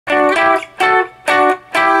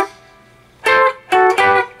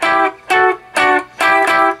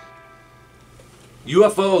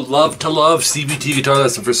UFO, Love to Love, CVT Guitar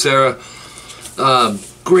Lesson for Sarah.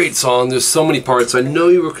 Great song. There's so many parts. I know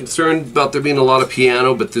you were concerned about there being a lot of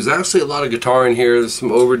piano, but there's actually a lot of guitar in here. There's some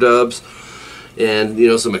overdubs and, you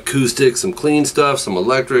know, some acoustic, some clean stuff, some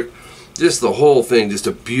electric. Just the whole thing, just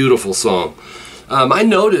a beautiful song. I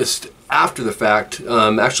noticed after the fact,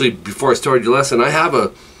 actually before I started your lesson, I have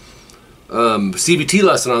a CVT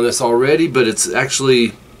lesson on this already, but it's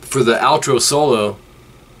actually for the outro solo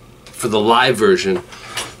for the live version.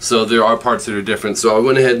 So there are parts that are different. So I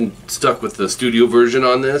went ahead and stuck with the studio version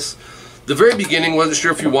on this. The very beginning, wasn't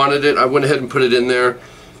sure if you wanted it. I went ahead and put it in there.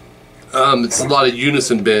 It's a lot of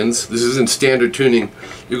unison bends. This is in standard tuning.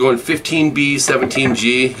 You're going 15B,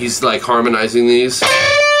 17G. He's like harmonizing these. The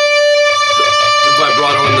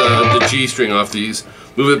vibrato and the G string off these.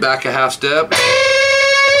 Move it back a half step.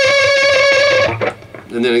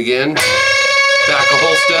 And then again, back a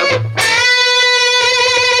whole step.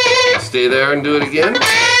 Stay there and do it again.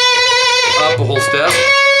 Up a whole step.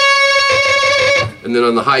 And then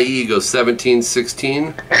on the high E goes 17,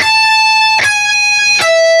 16 to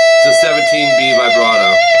 17B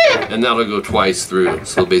vibrato. And that'll go twice through.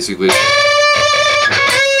 So basically,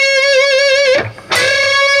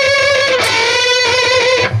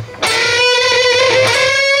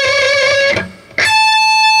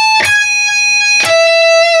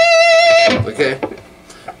 okay.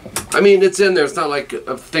 I mean, it's in there. It's not like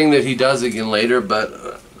a thing that he does again later, but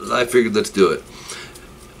I figured let's do it.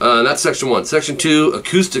 That's section 1. Section 2,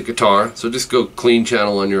 acoustic guitar. So just go clean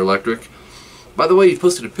channel on your electric. By the way, you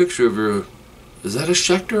posted a picture of your, is that a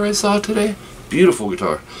Schecter I saw today? Beautiful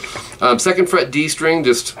guitar. 2nd fret D string,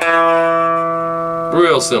 just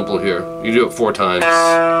real simple here. You do it 4 times.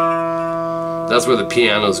 That's where the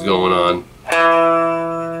piano's going on.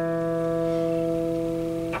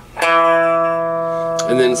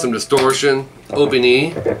 And then some distortion, open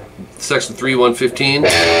E, section 3, 115. Song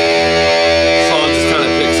just kind of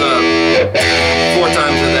picks up 4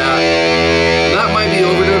 times of that. And that might be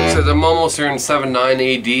overdone because I'm almost hearing 7/9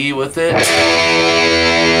 AD with it. So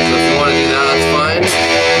if you want to do that, that's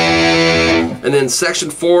fine. And then section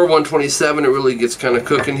 4, 127, it really gets kind of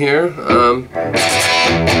cooking here.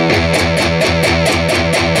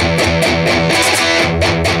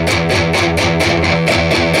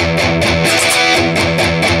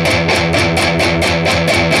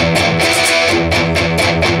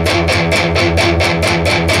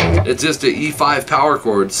 It's just an E5 power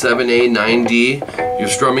chord, 7A, 9D. You're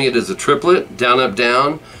strumming it as a triplet, down, up,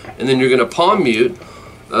 down, and then you're going to palm mute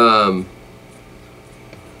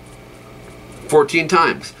 14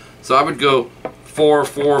 times. So I would go 4,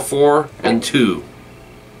 4, 4, and 2.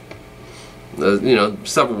 You know,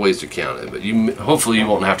 several ways to count it, but hopefully you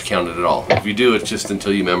won't have to count it at all. If you do, it's just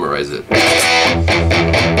until you memorize it.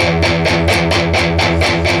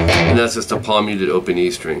 And that's just a palm muted open E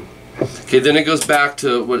string. Okay, then it goes back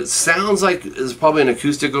to what it sounds like is probably an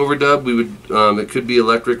acoustic overdub. We would, it could be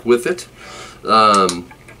electric with it.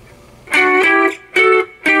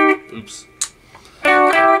 Oops.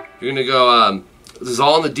 You're gonna go. This is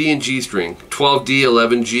all on the D and G string. 12D,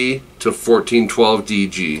 11G to 14, 12D,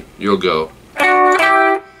 G. You'll go.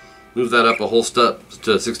 Move that up a whole step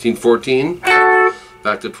to 16, 14.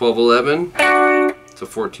 Back to 12, 11 to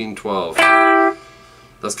 14, 12.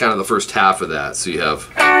 That's kind of the first half of that. So you have.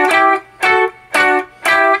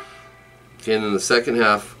 Okay, and then the second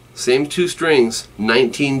half, same 2 strings,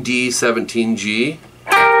 19D, 17G.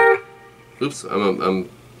 Oops,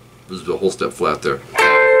 this is a whole step flat there.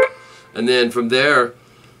 And then from there,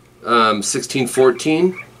 16,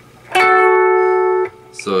 14.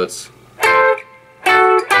 So it's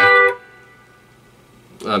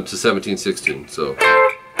to 17, 16. So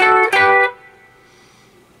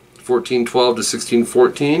 14, 12 to 16,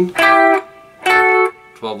 14.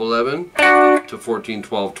 12, 11 to 14,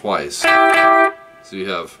 12 twice. So you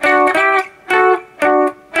have.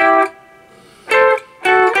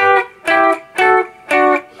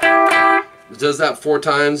 It does that 4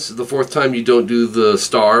 times. The 4th time you don't do the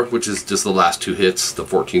star, which is just the last 2 hits, the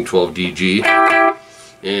 14, 12, DG.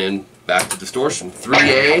 And back to distortion.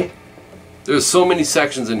 3A. There's so many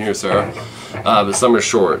sections in here, Sarah, but some are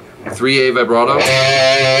short. 3A vibrato.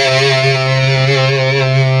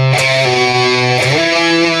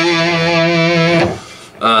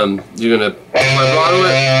 You're gonna vibrato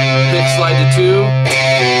it, pick slide to 2,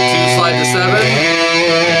 2 slide to 7,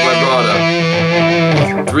 vibrato.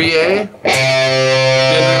 3A,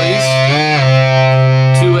 then release,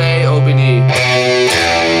 2A, open E.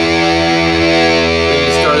 Then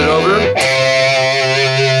you start it over.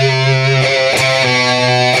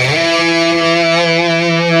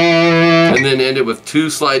 And then end it with 2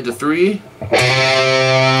 slide to 3,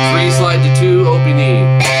 3 3, slide to 2, open E.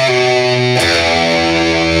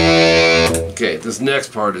 Okay, this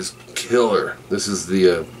next part is killer. This is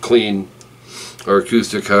the clean or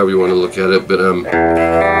acoustic, however you want to look at it, but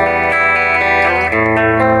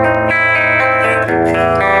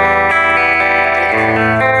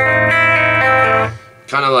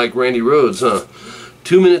kind of like Randy Rhoads, huh?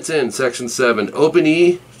 2 minutes in, section 7. Open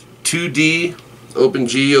E, 2D, open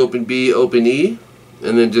G, open B, open E,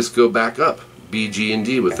 and then just go back up. B, G, and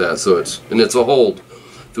D with that. So it's a hold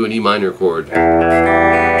through an E minor chord.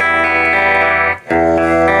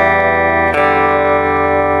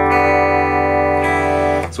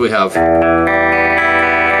 So we have,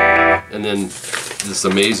 and then this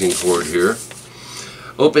amazing chord here.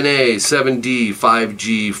 Open A, 7D,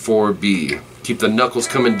 5G, 4B. Keep the knuckles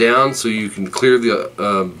coming down so you can clear the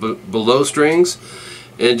below strings,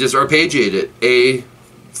 and just arpeggiate it. A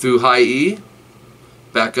through high E,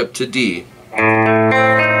 back up to D.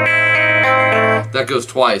 That goes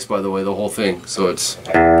twice, by the way, the whole thing. So it's.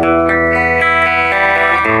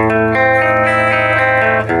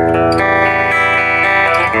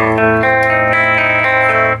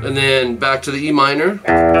 And then back to the E minor.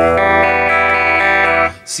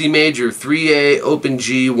 C major, 3A, open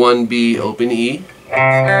G, 1B, open E.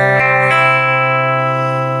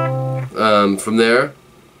 From there,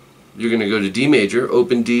 you're going to go to D major,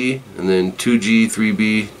 open D, and then 2G,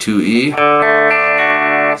 3B, 2E.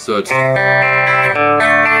 So it's. I'm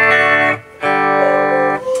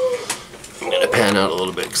going to pan out a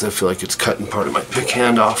little bit because I feel like it's cutting part of my pick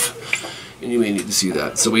hand off, and you may need to see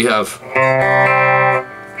that. So we have.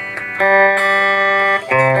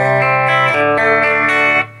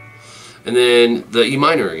 And then the E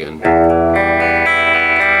minor again.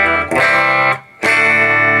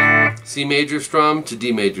 C major strum to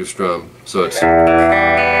D major strum. So it's.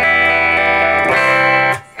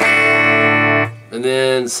 And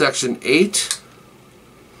then section 8.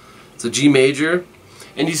 It's a G major.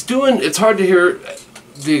 And he's doing, it's hard to hear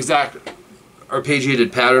the exact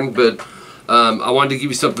arpeggiated pattern, but I wanted to give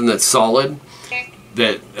you something that's solid.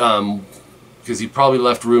 That, because he probably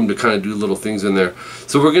left room to kind of do little things in there.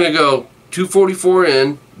 So we're going to go 244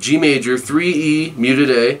 in, G major, 3E,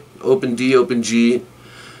 muted A, open D, open G,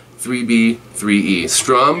 3B, 3E.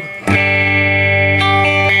 Strum.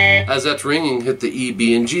 As that's ringing, hit the E,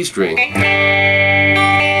 B, and G string.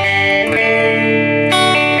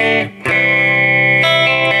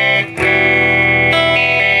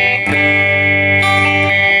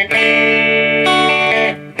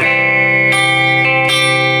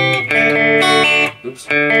 Oops.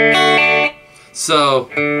 So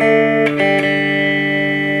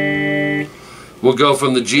we'll go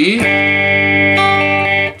from the G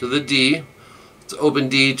to the D. It's open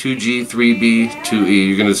D, 2G, 3B, 2E.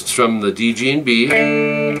 You're going to strum the D, G, and B,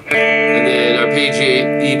 and then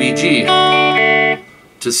arpeggiate E, B, G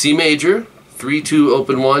to C major, 3, 2,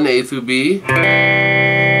 open 1, A through B.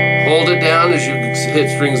 Hold it down as you hit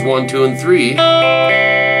strings 1, 2, and 3.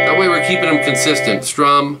 That way we're keeping them consistent.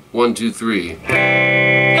 Strum 1, 2, 3.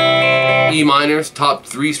 E minor, top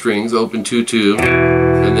 3 strings, open 2, 2,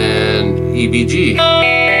 and then E, B, G.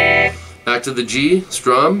 Back to the G,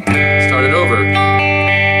 strum, start it over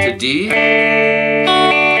to D,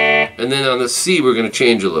 and then on the C we're going to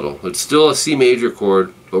change a little. It's still a C major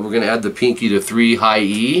chord, but we're going to add the pinky to 3 high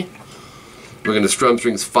E. We're going to strum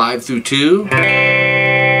strings 5 through 2,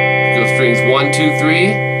 go strings 1, 2,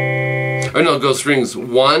 3, or no, go strings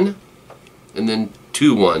 1, and then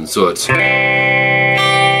 2, 1, so it's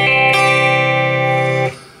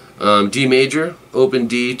D major, open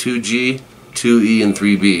D, 2G, 2E, and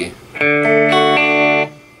 3B.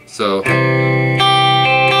 So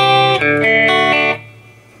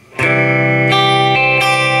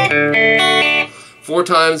four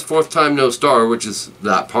times, fourth time no star, which is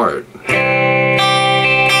that part.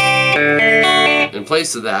 In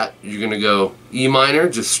place of that, you're going to go E minor,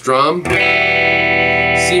 just strum,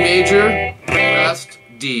 C major, rest,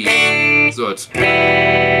 D. So it's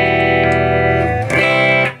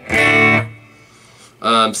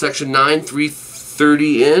section 9,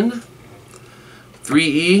 330 in,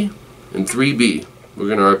 3E, and 3B. We're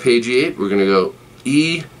going to arpeggiate. We're going to go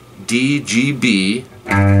E, D, G, B.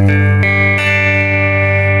 Open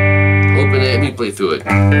it. Let me play through it.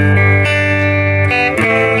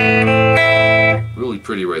 Really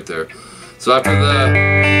pretty right there. So after the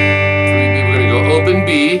 3B, we're going to go open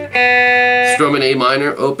B, strum an A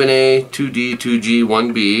minor, open A, 2D, 2G,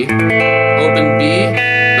 1B, open B,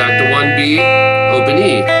 back to 1B, open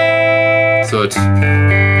E. So it's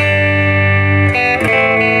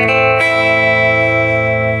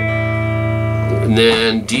and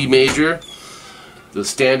then D major, the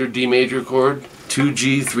standard D major chord,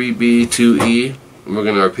 2G, 3B, 2E, and we're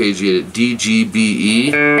going to arpeggiate it D, G, B,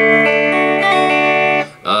 E.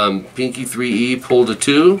 Pinky 3E, pull to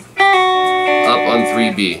 2, up on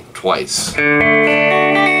 3B, twice.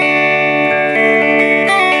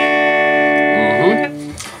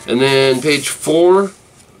 And then page 4,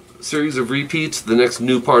 series of repeats. The next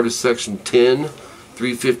new part is section 10,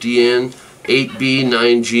 350N, 8B,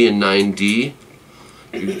 9G, and 9D.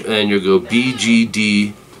 And you'll go B, G,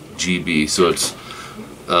 D, G, B. So it's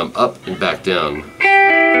up and back down.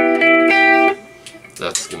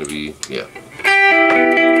 That's going to be, yeah.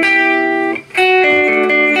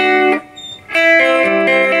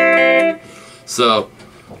 So,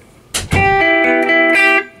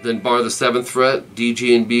 then bar the 7th fret, D,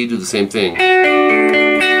 G, and B do the same thing.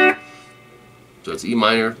 So it's E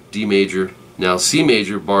minor, D major, now C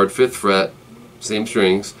major, barred 5th fret, same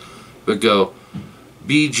strings, but go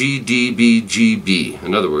B, G, D, B, G, B.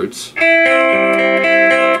 In other words,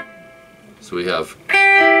 so we have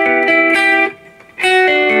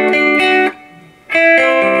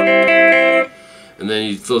and then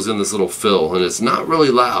he throws in this little fill, and it's not really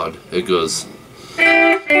loud. It goes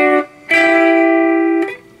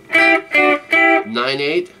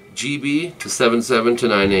 9/8 GB to 7/7 to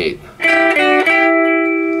 9/8,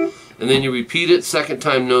 and then you repeat it. Second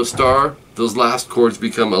time no star. Those last chords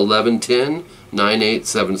become 11/10, 9/8,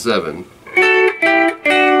 7/7.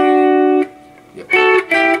 Yep.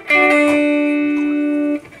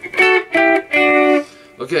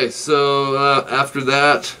 Okay, so after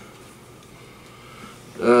that,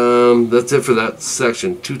 that's it for that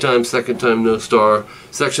section. 2 times, second time no star.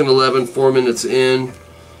 Section 11, 4 minutes in,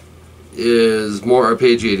 is more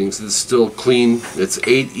arpeggiating, so it's still clean. It's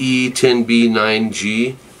 8E, 10B,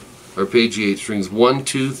 9G. Arpeggiate strings 1,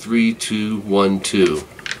 2, 3, 2, 1, 2.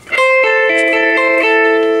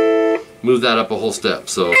 Move that up a whole step,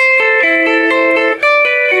 so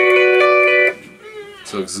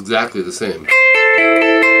it's exactly the same.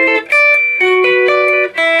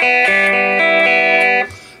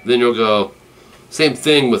 Then you'll go same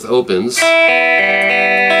thing with opens.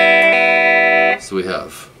 So we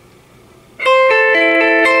have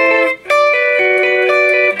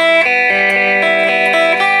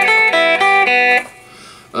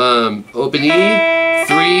open E,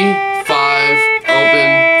 3, 5, open,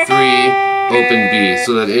 3, open B.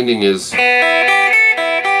 So that ending is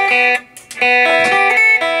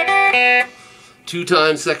 2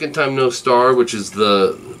 times, second time no star, which is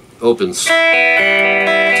the opens.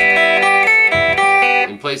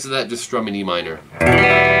 In place of that, just strum an E minor.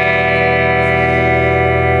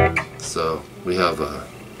 So we have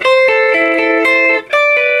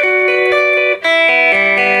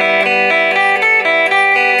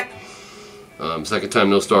second time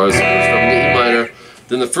no stars, strum an E minor.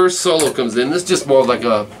 Then the first solo comes in. This is just more like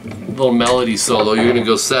a little melody solo. You're going to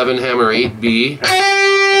go 7, hammer 8, B.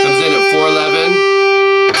 Comes in at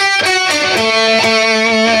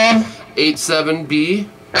 4/11. 8, 7, B.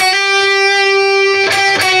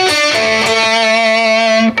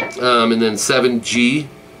 And then 7, G,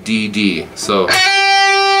 D, D. So,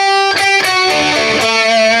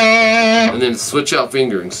 and then switch out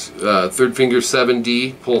fingerings. 3rd finger 7,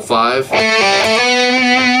 D, pull 5.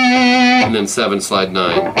 And then 7, slide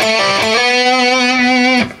 9.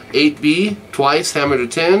 8, B, twice, hammer to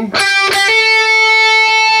 10.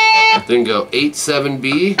 Then go 8, 7,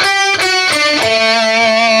 B.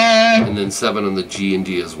 And then 7 on the G and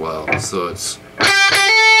D as well. So it's,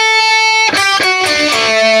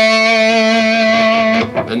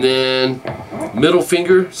 and then middle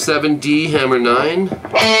finger 7D, hammer 9.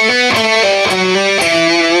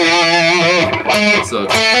 So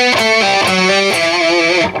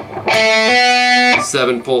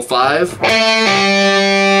 7, pull 5.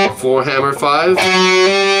 4, hammer 5.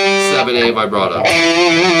 7A, vibrato.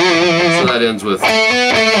 So that ends with.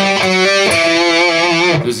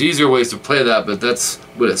 There's easier ways to play that, but that's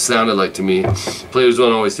what it sounded like to me. Players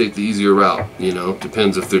don't always take the easier route, you know.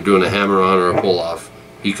 Depends if they're doing a hammer on or a pull off.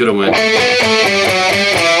 He could have went,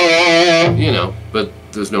 you know, but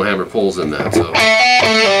there's no hammer pulls in that, so.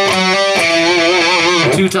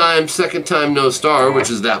 2 times, second time no star,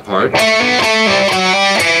 which is that part.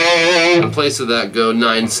 In place of that, go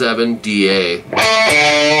 9, 7, DA.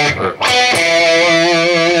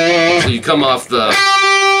 So you come off the.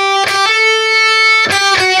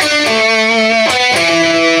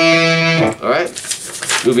 Alright,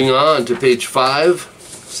 moving on to page 5,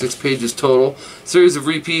 6 pages total. Series of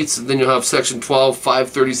repeats, then you'll have section 12,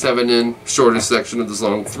 5:37 in, shortest section of the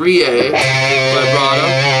song, 3A, vibrato,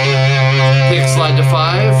 pick, slide to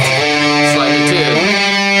 5, slide to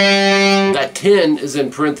 10. That 10 is in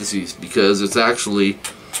parentheses because it's actually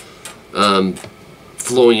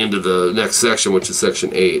flowing into the next section, which is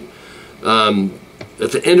section 8.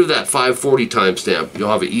 At the end of that 540 timestamp, you'll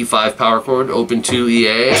have an E5 power chord, open 2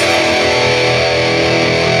 EA.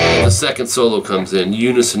 And the second solo comes in,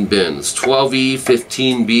 unison bends, 12E,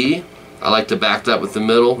 15B. I like to back that with the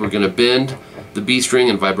middle. We're going to bend the B string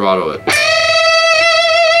and vibrato it.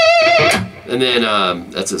 And then,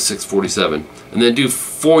 that's at 647. And then do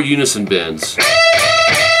 4 unison bends.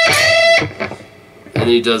 And then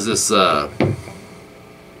he does this,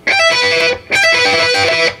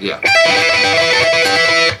 yeah.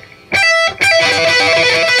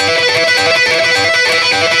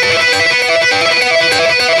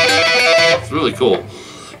 It's really cool.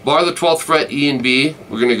 Bar the 12th fret E and B.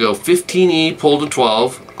 We're going to go 15E, pull to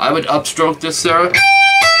 12. I would upstroke this, Sarah.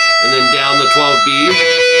 And then down the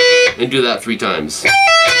 12B. And do that 3 times.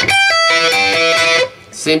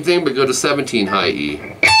 Same thing, but go to 17 high E.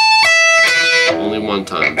 Only 1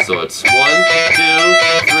 time. So it's 1,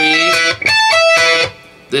 2, 3.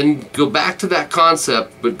 Then go back to that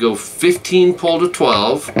concept, but go 15 pull to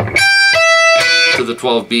 12 to the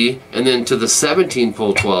 12B, and then to the 17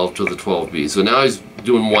 pull 12 to the 12B. So now he's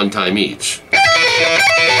doing 1 time each.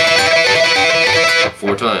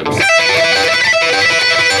 4 times.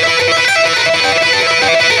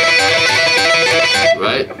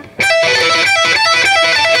 Right?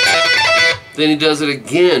 Then he does it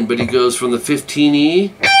again, but he goes from the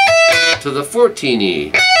 15E to the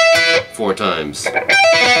 14E 4 times.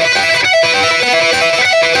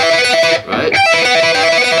 Right?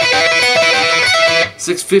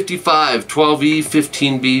 655, 12E,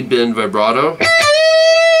 15B, bend, vibrato.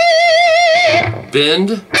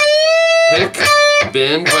 Bend, pick,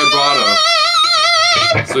 bend, vibrato.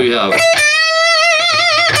 So you have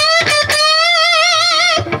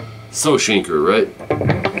so Schenker, right?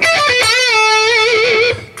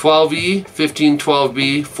 12E, 15,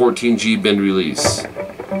 12B, 14G, bend, release.